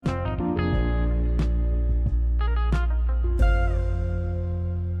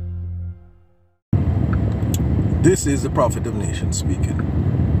This is the Prophet of Nations speaking.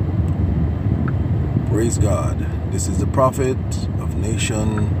 Praise God. This is the Prophet of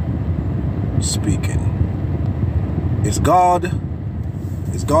Nation speaking. Is God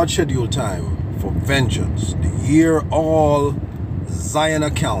scheduled time for vengeance? The year all Zion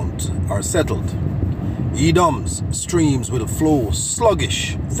account are settled. Edom's streams will flow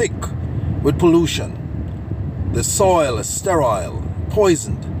sluggish, thick with pollution. The soil is sterile,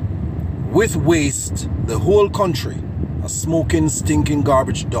 poisoned with waste, the whole country a smoking, stinking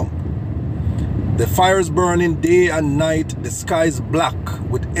garbage dump. The fires burning day and night, the skies black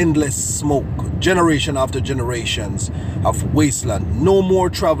with endless smoke, generation after generations of wasteland. No more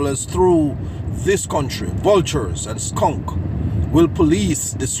travelers through this country. Vultures and skunk will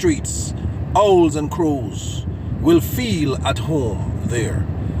police the streets. Owls and crows will feel at home there.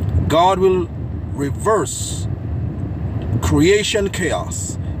 God will reverse creation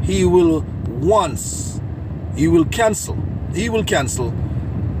chaos. He will cancel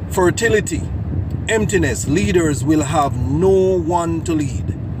fertility, emptiness. Leaders will have no one to lead.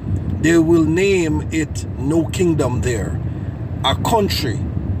 They will name it no kingdom there. A country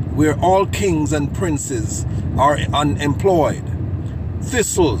where all kings and princes are unemployed.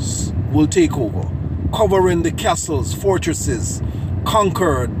 Thistles will take over, covering the castles, fortresses,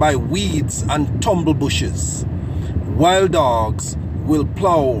 conquered by weeds and tumble bushes. Wild dogs will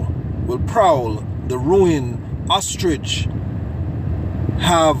prowl the ruin. Ostrich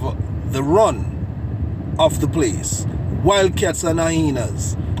have the run of the place. Wildcats and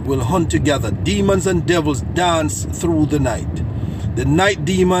hyenas will hunt together. Demons and devils dance through the night. The night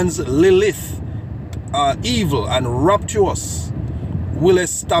demons, Lilith, evil and rapturous, will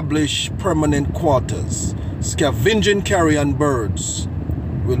establish permanent quarters. Scavenging carrion birds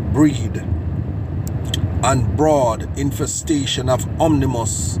will breed, and broad infestation of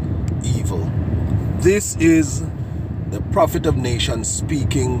omnibus evil. This is the Prophet of Nations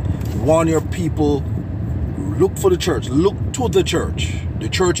speaking. Warn your people. Look for the church. Look to the church. The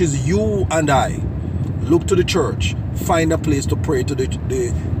church is you and I. Look to the church. Find a place to pray to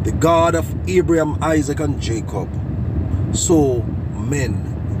the God of Abraham, Isaac, and Jacob, so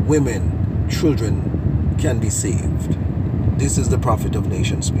men, women, children can be saved. This is the Prophet of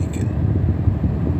Nations speaking.